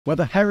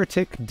Whether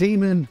heretic,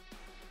 demon,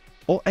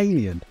 or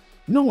alien,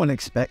 no one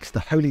expects the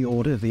Holy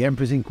Order of the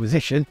Emperor's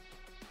Inquisition.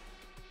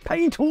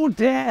 Paint or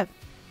death!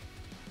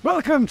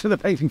 Welcome to the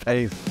painting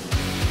phase!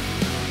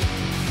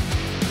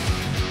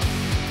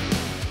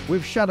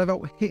 With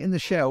Shadowvault hitting the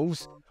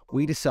shelves,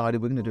 we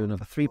decided we're going to do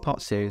another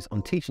 3-part series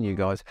on teaching you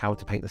guys how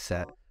to paint the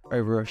set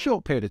over a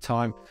short period of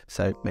time,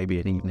 so maybe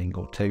an evening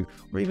or two,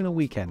 or even a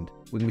weekend.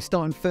 We're going to be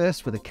starting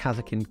first with the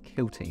Kasrkin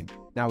Kill Team.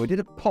 Now, we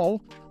did a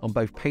poll on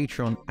both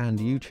Patreon and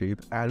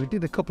YouTube, and we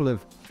did a couple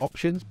of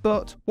options,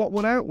 but what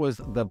won out was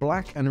the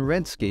black and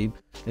red scheme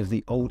of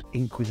the old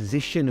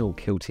Iquisitional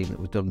kill team that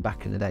was done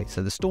back in the day.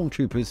 So the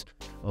stormtroopers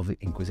of the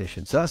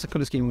Inquisition. So that's the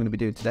colour scheme we're going to be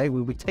doing today.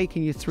 We'll be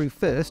taking you through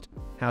first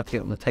how to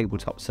get on the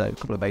tabletop. So a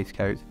couple of base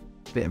coats,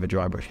 a bit of a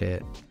dry brush here,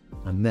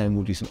 and then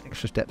we'll do some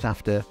extra steps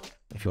after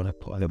if you want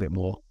to put a little bit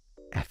more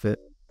effort,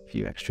 a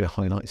few extra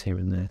highlights here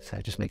and there, so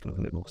just make it look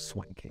a little more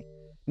swanky.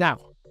 Now,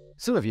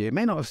 some of you, it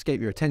may not have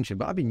escaped your attention,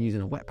 but I've been using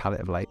a wet palette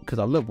of late because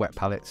I love wet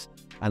palettes,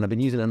 and I've been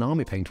using an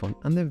army paint one,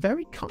 and they've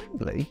very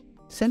kindly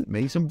sent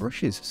me some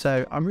brushes.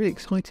 So I'm really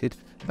excited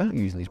about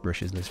using these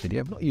brushes in this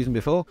video. I've not used them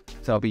before,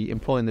 so I'll be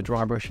employing the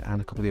dry brush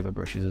and a couple of other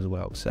brushes as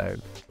well. So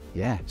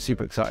yeah,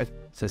 super excited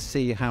to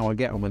see how I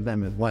get on with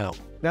them as well.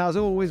 Now, as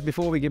always,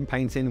 before we begin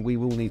painting, we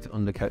will need to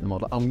undercoat the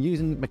model. I'm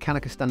using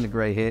Mechanicus Standard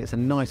grey here. It's a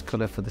nice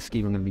colour for the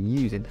scheme I'm going to be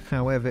using.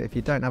 However, if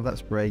you don't have that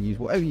spray, use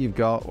whatever you've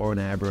got or an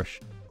airbrush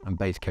and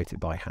base coat it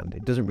by hand.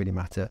 It doesn't really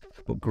matter,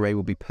 but grey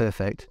will be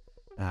perfect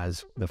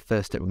as the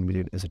first step we're going to be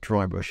doing is a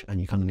dry brush,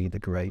 and you kind of need the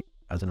grey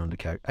as an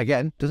undercoat.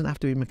 Again, doesn't have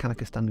to be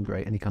Mechanicus Standard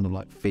grey, any kind of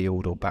like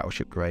field or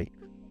battleship grey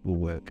will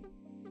work.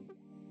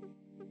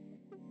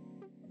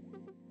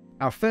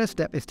 Our first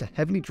step is to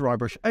heavily dry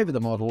brush over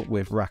the model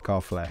with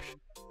Rakarth Flesh.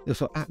 This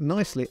will act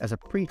nicely as a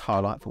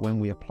pre-highlight for when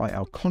we apply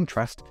our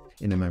contrast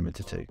in a moment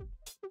or two.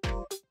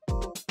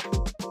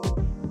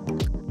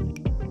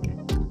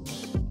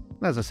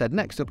 As I said,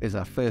 next up is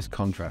our first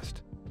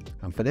contrast.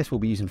 And for this, we'll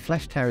be using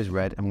Flesh Tearers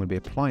Red, and we're going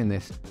to be applying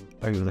this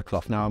over the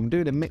cloth. Now, I'm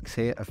doing a mix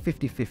here of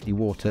 50-50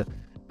 water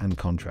and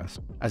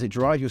contrast. As it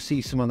dries, you'll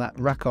see some of that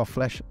Rakarth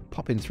Flesh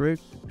popping through,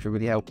 which will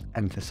really help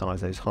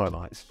emphasize those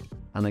highlights.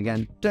 And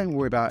again, don't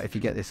worry about if you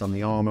get this on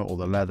the armour or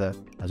the leather,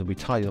 as it'll be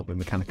tidied up with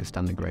Mechanicus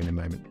Standard grey in a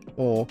moment,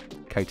 or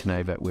coating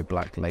over with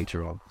black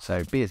later on.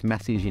 So be as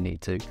messy as you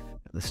need to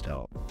at the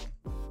start.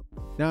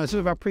 Now, in some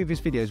of our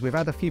previous videos, we've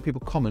had a few people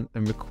comment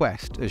and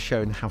request as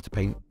showing how to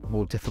paint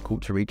more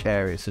difficult to reach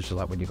areas, such as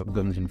like when you've got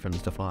guns in front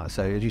and stuff like that.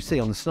 So as you see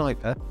on the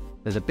sniper,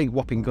 there's a big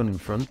whopping gun in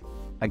front.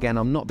 Again,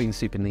 I'm not being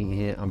super neat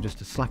here. I'm just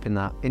slapping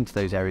that into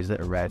those areas that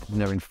are red,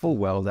 knowing full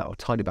well that I'll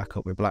tidy back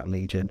up with Black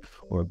Legion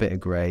or a bit of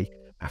grey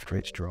after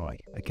it's dry.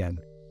 Again,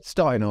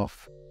 starting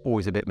off,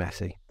 always a bit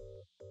messy.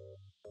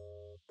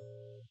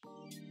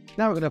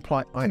 Now we're going to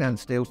apply iron and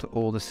steel to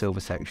all the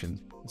silver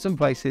sections. In some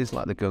places,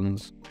 like the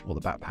guns or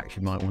the backpacks,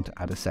 you might want to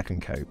add a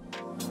second coat.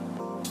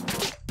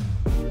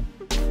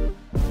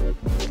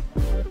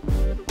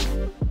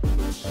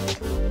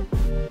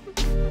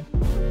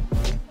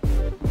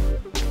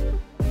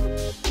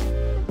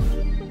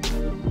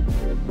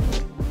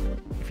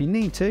 If you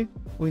need to,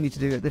 all you need to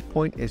do at this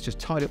point is just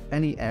tidy up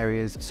any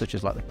areas such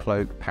as like the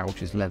cloak,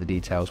 pouches, leather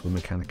details with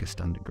Mechanicus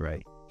Standard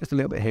grey. Just a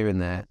little bit here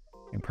and there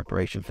in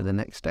preparation for the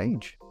next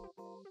stage.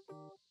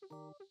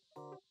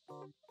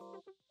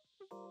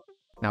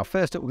 Now,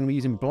 first up, we're going to be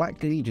using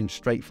Black Legion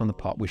straight from the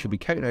pot. We should be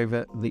coating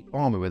over the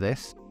armour with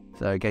this.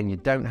 So again, you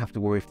don't have to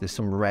worry if there's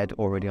some red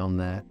already on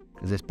there,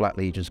 because this Black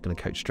Legion is going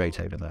to coat straight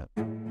over that.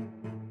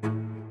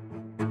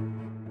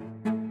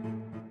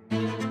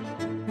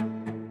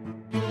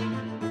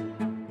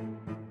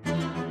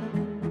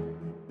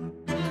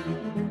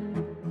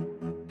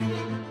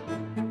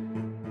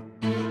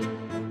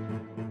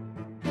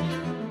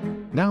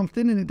 Now I'm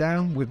thinning it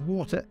down with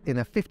water in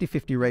a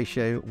 50-50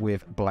 ratio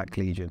with Black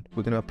Legion.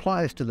 We're going to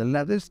apply this to the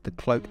leathers, the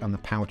cloak and the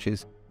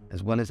pouches,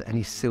 as well as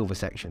any silver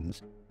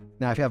sections.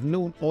 Now, if you have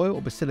Northern Oil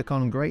or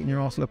Basilicon grey in your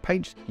arsenal of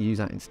paints, use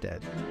that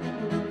instead.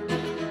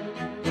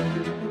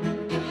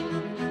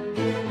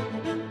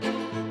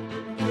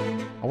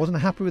 I wasn't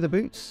happy with the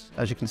boots,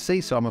 as you can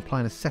see, so I'm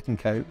applying a second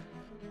coat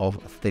of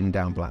thinned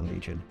down Black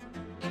Legion.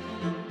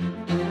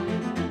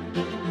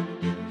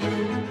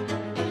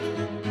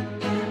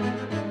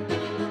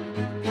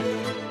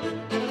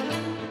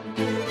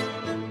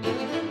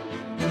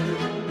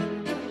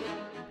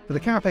 For the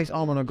carapace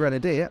armour on a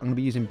Grenadier, I'm going to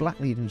be using Black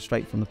Legion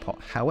straight from the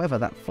pot. However,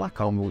 that flak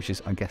armour, which is,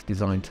 I guess,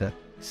 designed to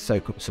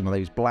soak up some of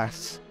those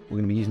blasts, we're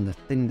going to be using the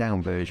thinned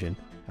down version,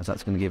 as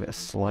that's going to give it a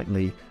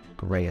slightly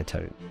greyer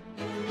tone.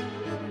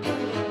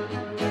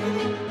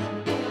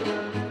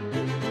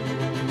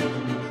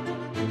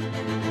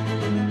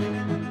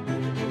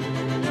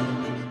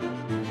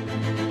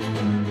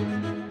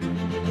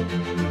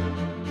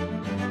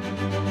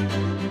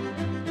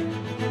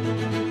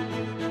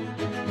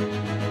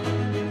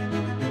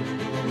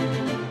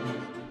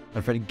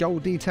 And for any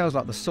gold details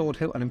like the sword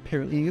hilt and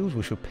Imperial Eagles,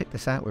 we shall pick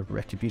this out with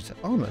Retributor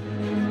armour.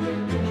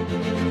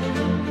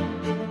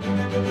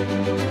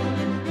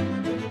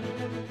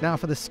 Now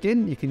for the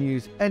skin, you can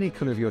use any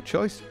colour of your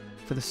choice.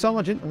 For the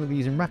Sergeant, I'm going to be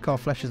using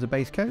Rakarth Flesh as a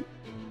base coat.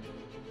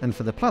 And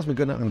for the Plasma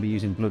Gunner, I'm going to be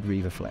using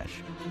Bloodreaver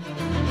Flesh.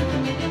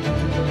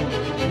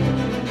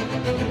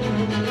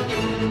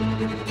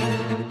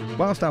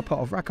 Whilst our pot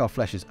of Rakarth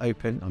Flesh is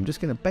open, I'm just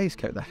going to base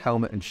coat the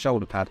helmet and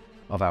shoulder pad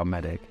of our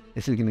medic.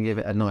 This is going to give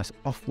it a nice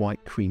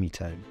off-white creamy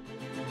tone.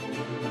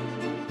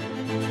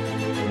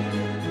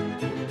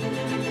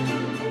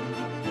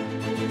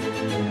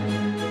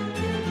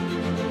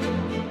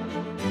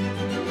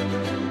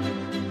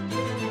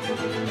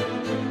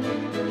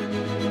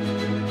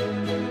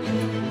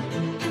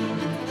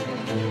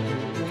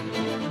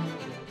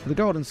 For the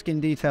golden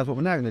skin details, what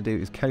we're now going to do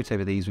is coat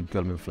over these with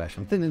Guilliman Flesh.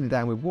 I'm thinning it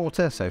down with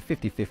water, so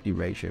 50-50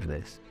 ratio for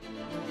this.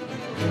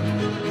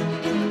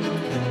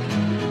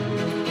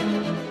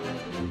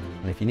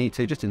 And if you need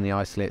to, just in the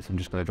eye slits, I'm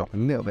just going to drop a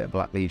little bit of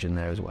Black Legion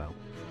there as well.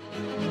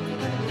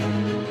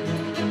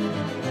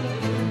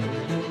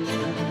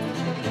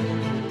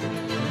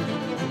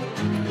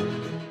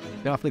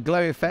 Now for the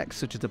glow effects,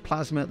 such as the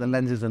plasma, the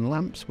lenses and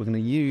lamps, we're going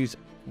to use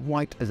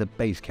white as a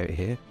base coat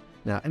here.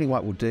 Now any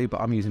white will do, but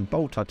I'm using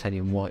Bold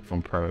Titanium White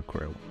from Pro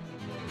Acryl.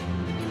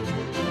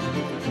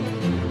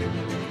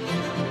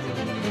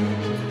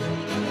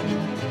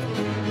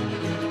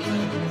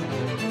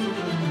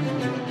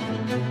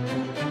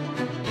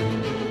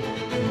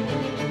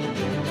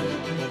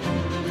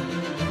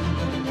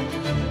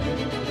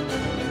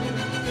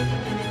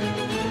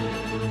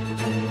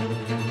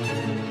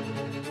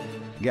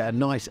 Get a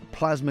nice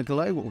plasma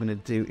glow. What we're going to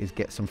do is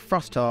get some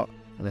Frostheart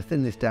and then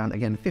thin this down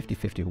again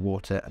 50-50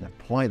 water and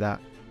apply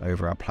that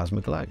over our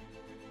plasma glow,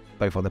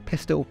 both on the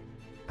pistol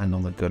and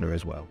on the gunner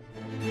as well.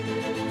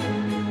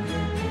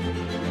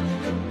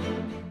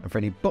 And for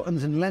any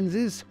buttons and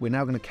lenses, we're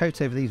now going to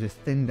coat over these with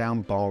thinned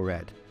down Baal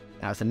Red.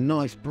 Now it's a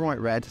nice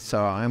bright red,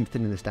 so I am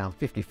thinning this down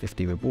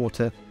 50-50 with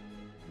water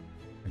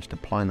and just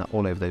applying that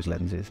all over those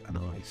lenses and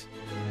eyes.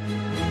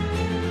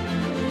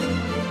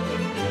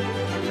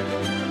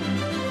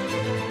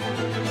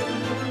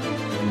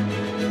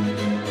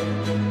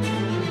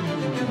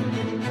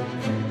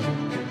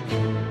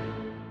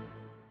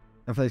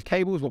 And for those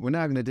cables, what we're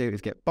now going to do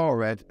is get Baal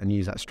Red and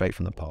use that straight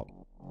from the pot.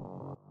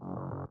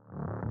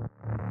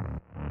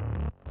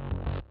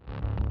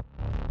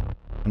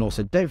 And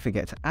also don't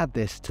forget to add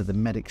this to the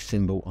medic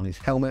symbol on his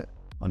helmet,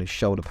 on his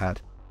shoulder pad,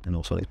 and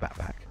also on his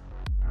backpack.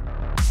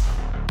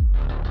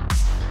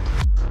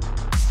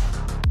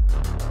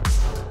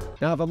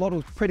 Now, if our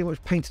model's pretty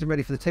much painted and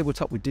ready for the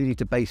tabletop, we do need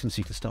to base them so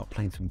you can start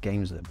playing some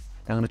games with them.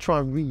 Now, I'm going to try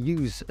and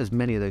reuse as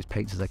many of those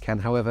paints as I can.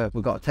 However,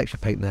 we've got a texture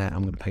paint there.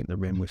 I'm going to paint the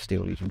rim with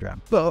Steel Legion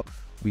Drab. But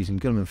we're using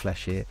Guilliman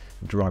Flesh here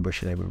and dry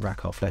brushing over with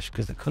Rakarth Flesh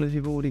because the colours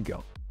you've already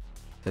got.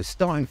 So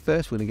starting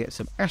first, we're going to get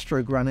some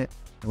Astro Granite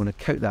and we're going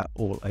to coat that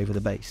all over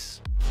the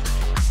base.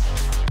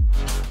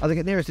 As I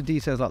get nearest to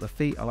details like the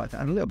feet, I like to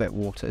add a little bit of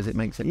water as it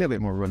makes it a little bit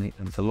more runny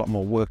and it's a lot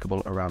more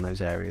workable around those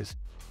areas.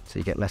 So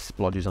you get less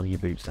splodges on your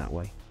boots that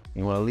way.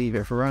 You want to leave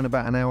it for around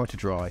about an hour to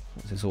dry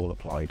once it's all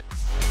applied.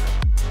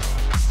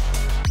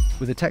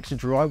 With the texture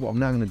dry, what I'm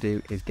now going to do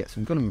is get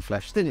some Guilliman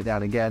Flesh, thin it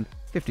down again,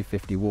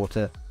 50-50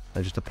 water,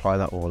 and just apply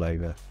that all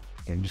over.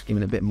 Again, just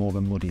giving it a bit more of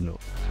a muddy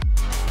look.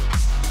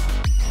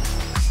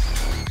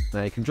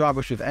 Now you can dry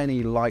brush with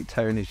any light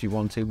tone as you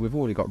want to. We've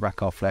already got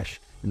Rakarth Flesh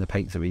in the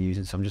paints that we're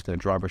using, so I'm just going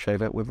to dry brush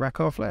over it with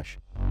Rakarth Flesh.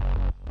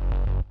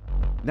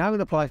 Now I'm going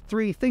to apply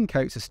 3 thin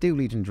coats of Steel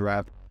Legion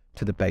Drab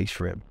to the base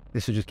rim.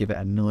 This will just give it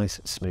a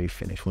nice smooth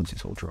finish once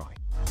it's all dry.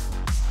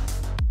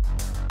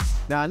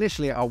 Now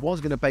initially I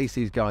was going to base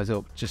these guys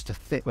up just to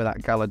fit with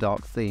that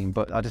Galadark theme,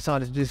 but I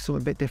decided to do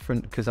something a bit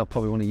different because I'll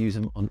probably want to use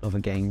them on other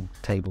game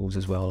tables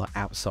as well, like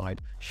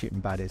outside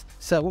shooting baddies.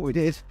 So what we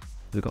did,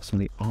 we've got some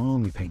of the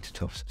army painted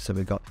tufts. So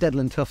we've got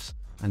Deadland tufts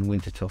and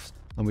Winter tufts,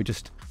 and we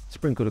just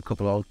sprinkled a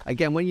couple of,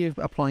 again, when you're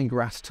applying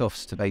grass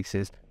tufts to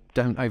bases,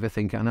 don't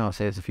overthink it. I know I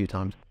say this a few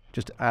times,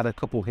 just add a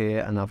couple here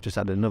and I've just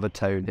added another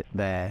tone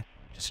there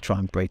just to try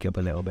and break up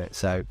a little bit.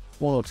 So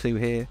 1 or 2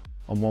 here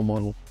on one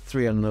model,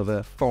 3 on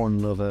another, 4 on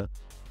another.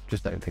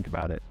 Just don't think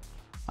about it.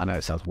 I know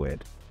it sounds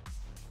weird.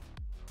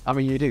 I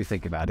mean, you do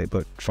think about it,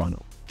 but try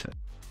not to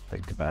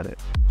think about it.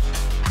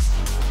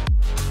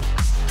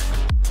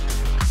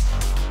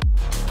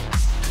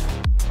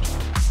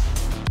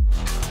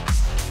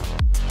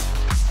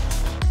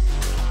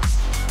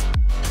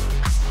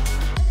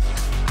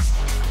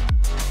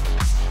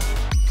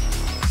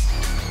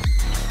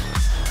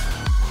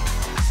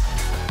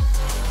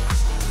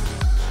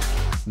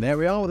 There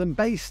we are with them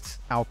based.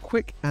 Our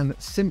quick and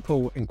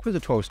simple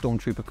Inquisitorial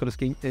Stormtrooper colour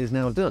scheme is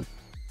now done.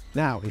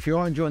 Now, if you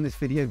are enjoying this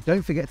video,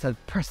 don't forget to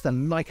press the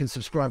like and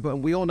subscribe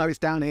button. We all know it's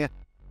down here.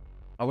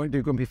 I won't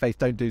do grumpy face,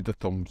 don't do the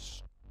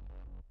thumbs.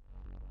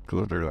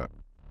 Because I do that.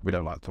 We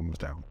don't like thumbs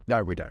down.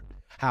 No, we don't.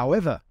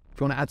 However, if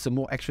you want to add some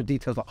more extra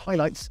details like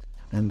highlights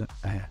and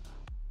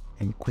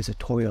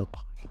Inquisitorial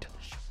behind the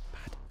shoulder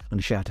pad, I'm going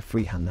to show you how to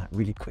freehand that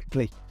really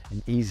quickly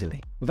and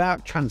easily.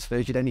 Without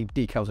transfers, you don't need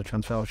decals or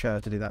transfer. I'll show you how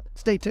to do that.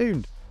 Stay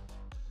tuned.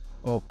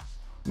 Or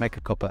make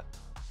a cuppa.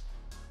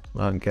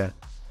 I don't care.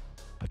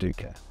 I do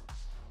care.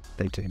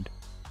 Stay tuned.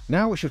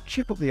 Now we shall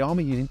chip up the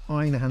armour using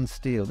iron and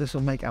steel. This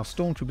will make our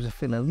stormtroopers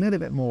feel a little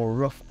bit more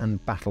rough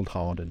and battle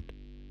hardened.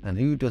 And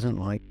who doesn't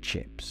like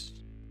chips?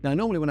 Now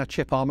normally when I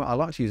chip armour I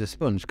like to use a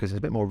sponge because it's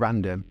a bit more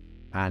random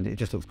and it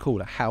just looks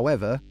cooler.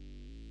 However,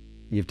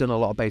 you've done a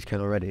lot of base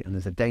coat already and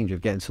there's a danger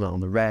of getting something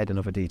on the red and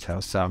other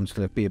details, so I'm just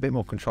going to be a bit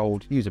more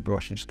controlled, use a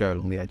brush and just go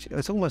along the edge.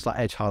 It's almost like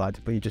edge highlighter,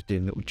 but you're just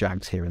doing little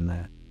jags here and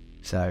there.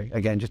 So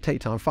again, just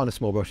take your time, find a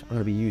small brush. I'm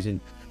going to be using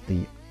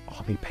the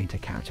Army Painter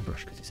character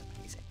brush because it's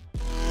amazing.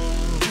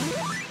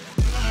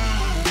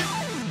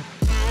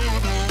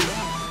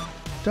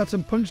 To add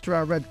some punch to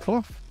our red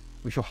cloth,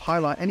 we shall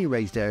highlight any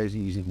raised areas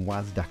using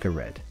Wazdakka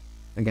Red.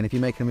 Again, if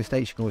you're making a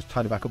mistake, you can always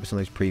tidy back up with some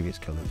of those previous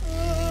colours.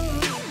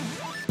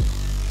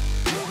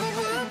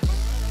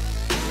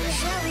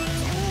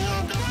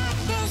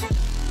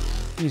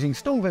 Using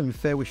Stormvermin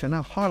Fur, we shall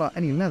now highlight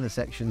any leather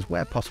sections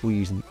where possible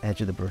using the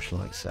edge of the brush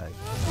like so.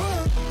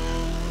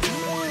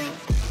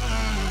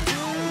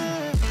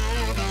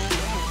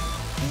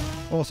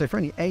 Also, for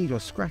any age or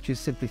scratches,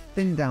 simply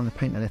thin down the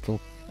paint a little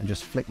and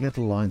just flick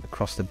little lines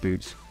across the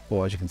boots,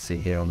 or as you can see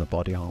here on the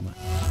body armour.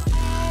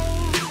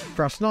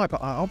 For our sniper,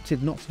 I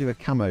opted not to do a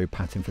camo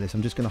pattern for this.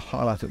 I'm just going to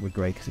highlight it with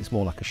grey because it's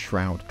more like a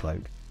shroud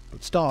cloak.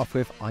 But to start off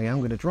with, I am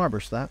going to dry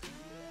brush that.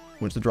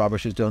 Once the dry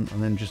brush is done, I'm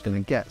then just going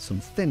to get some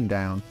thin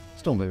down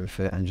Stormvermin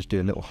Fur and just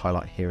do a little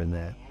highlight here and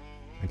there.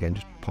 Again,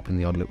 just popping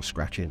the odd little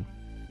scratch in.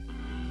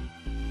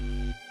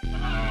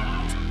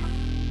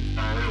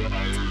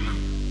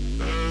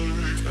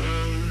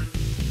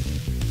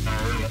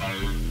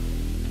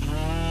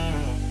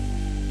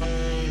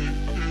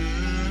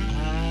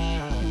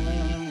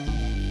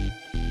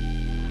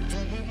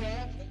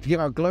 To give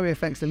our glowy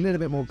effects a little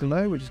bit more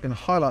glow, we're just going to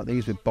highlight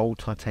these with bold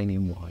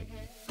titanium white.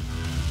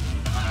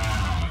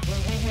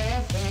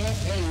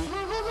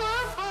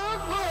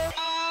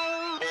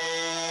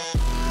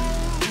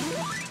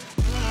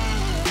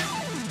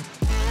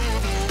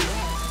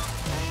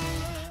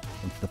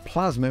 And for the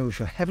plasma, we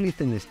shall heavily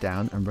thin this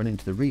down and run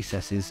into the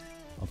recesses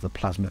of the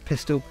plasma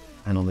pistol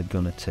and on the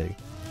gunner too.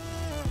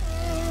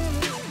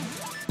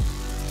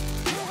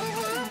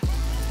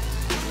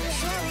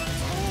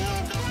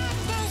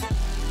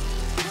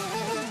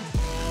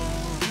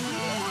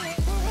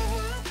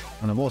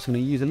 And I'm also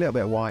going to use a little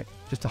bit of white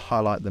just to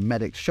highlight the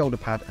medic's shoulder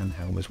pad and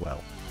helm as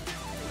well.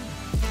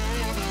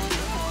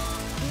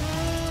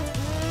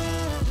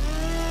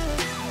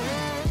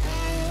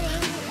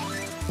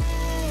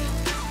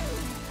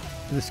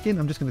 For the skin,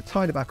 I'm just going to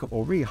tidy back up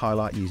or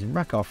re-highlight using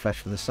Rakarth Flesh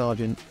for the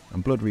Sergeant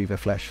and Bloodreaver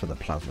Flesh for the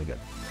Plasma Gun.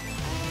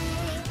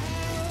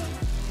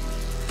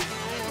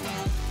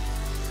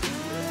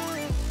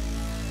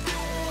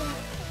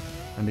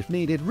 And if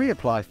needed,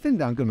 reapply thin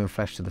down Guilliman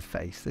Flesh to the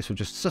face. This will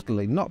just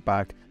subtly knock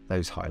back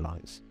those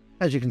highlights.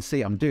 As you can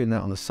see, I'm doing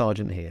that on the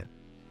Sergeant here.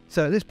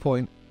 So at this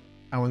point,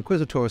 our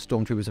Inquisitorial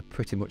Stormtroopers are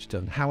pretty much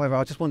done. However,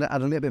 I just want to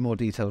add a little bit more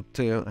detail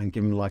to it and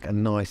give them like a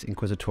nice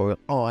Inquisitorial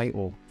eye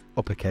or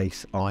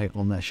uppercase eye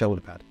on their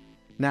shoulder pad.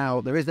 Now,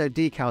 there is no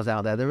decals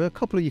out there. There are a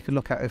couple you could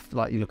look at if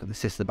like you look at the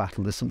Sister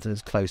Battle, there's something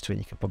that's close to it,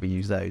 you could probably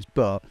use those.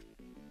 But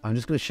I'm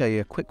just going to show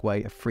you a quick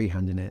way of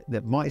freehanding it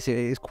that might see it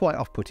is quite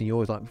off-putting. You're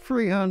always like,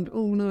 freehand,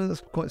 oh no,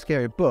 that's quite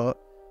scary. But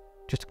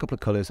just a couple of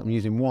colours. I'm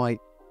using white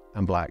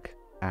and black,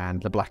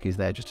 and the black is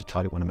there just to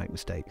tidy it when I make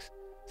mistakes.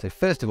 So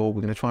first of all,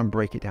 we're going to try and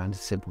break it down into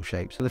simple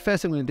shapes. So the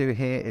first thing we're going to do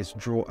here is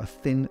draw a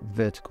thin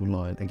vertical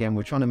line. Again,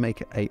 we're trying to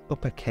make it a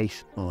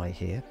uppercase eye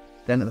here.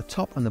 Then at the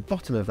top and the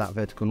bottom of that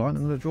vertical line,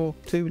 I'm going to draw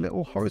two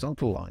little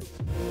horizontal lines.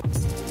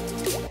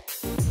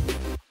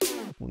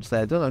 Once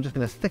they're done, I'm just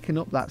going to thicken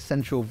up that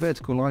central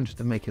vertical line just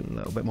to make it a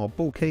little bit more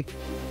bulky.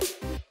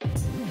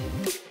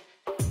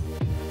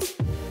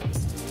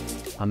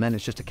 And then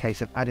it's just a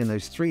case of adding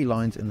those three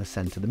lines in the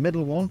centre. The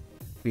middle one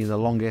being the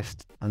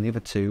longest and the other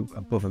two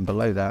above and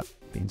below that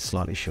being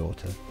slightly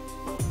shorter.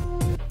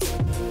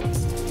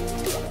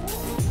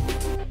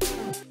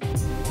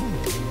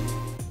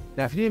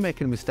 Now, if you're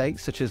making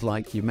mistakes, such as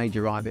like you made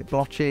your eye a bit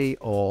blotchy,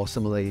 or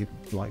some of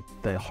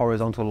the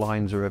horizontal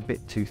lines are a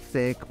bit too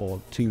thick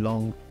or too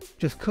long,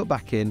 just cut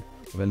back in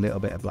with a little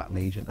bit of Black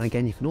Legion. And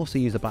again, you can also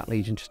use the Black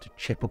Legion just to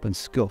chip up and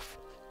scuff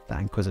that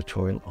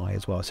Inquisitorial eye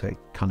as well, so it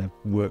kind of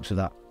works with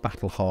that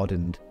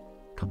battle-hardened,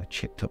 kind of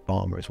chipped up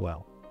armour as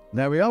well.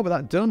 There we are, with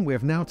that done, we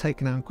have now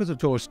taken our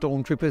Inquisitorial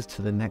Stormtroopers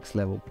to the next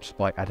level, just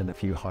by adding a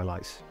few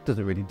highlights.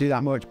 Doesn't really do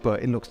that much,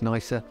 but it looks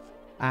nicer.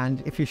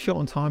 And if you're short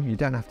on time, you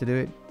don't have to do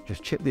it.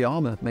 Just chip the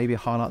armour, maybe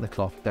highlight the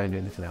cloth, don't do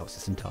anything else,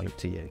 it's entirely up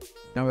to you.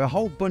 Now, we have a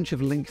whole bunch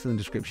of links in the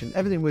description.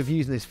 Everything we've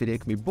used in this video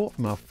can be bought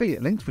from our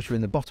affiliate links, which are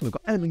in the bottom. We've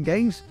got Element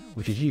Games,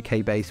 which is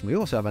UK based, and we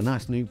also have a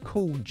nice new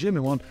cool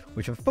German one,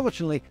 which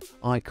unfortunately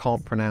I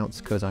can't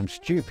pronounce because I'm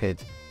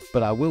stupid,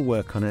 but I will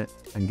work on it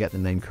and get the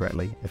name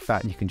correctly. In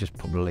fact, you can just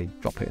probably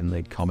drop it in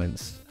the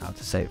comments how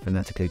to say it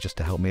phonetically just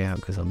to help me out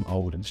because I'm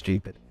old and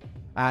stupid.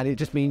 And it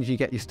just means you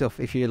get your stuff,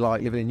 if you're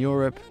like living in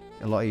Europe,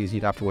 a lot easier.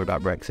 You'd have to worry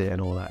about Brexit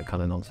and all that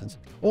kind of nonsense.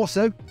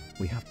 Also,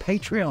 we have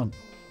Patreon.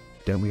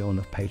 Don't we all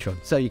love Patreon?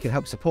 So you can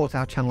help support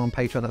our channel on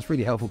Patreon. That's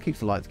really helpful. Keeps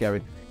the lights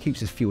going,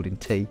 keeps us fueled in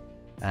tea.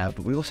 But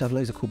we also have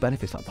loads of cool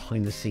benefits like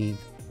behind the scenes,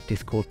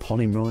 Discord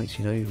polling rights,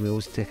 you know, we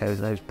always stick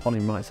those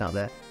polling rights out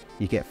there.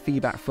 You get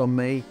feedback from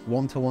me,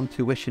 one-to-one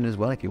tuition as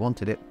well if you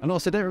wanted it. And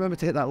also don't remember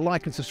to hit that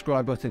like and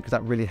subscribe button because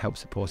that really helps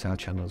support our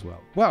channel as well.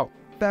 Well,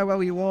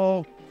 farewell you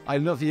all. I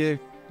love you.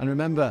 And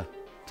remember,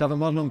 to have a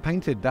model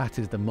unpainted, that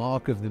is the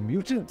mark of the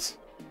mutant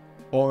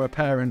or a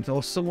parent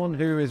or someone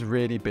who is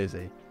really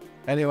busy.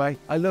 Anyway,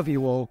 I love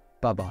you all.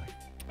 Bye-bye.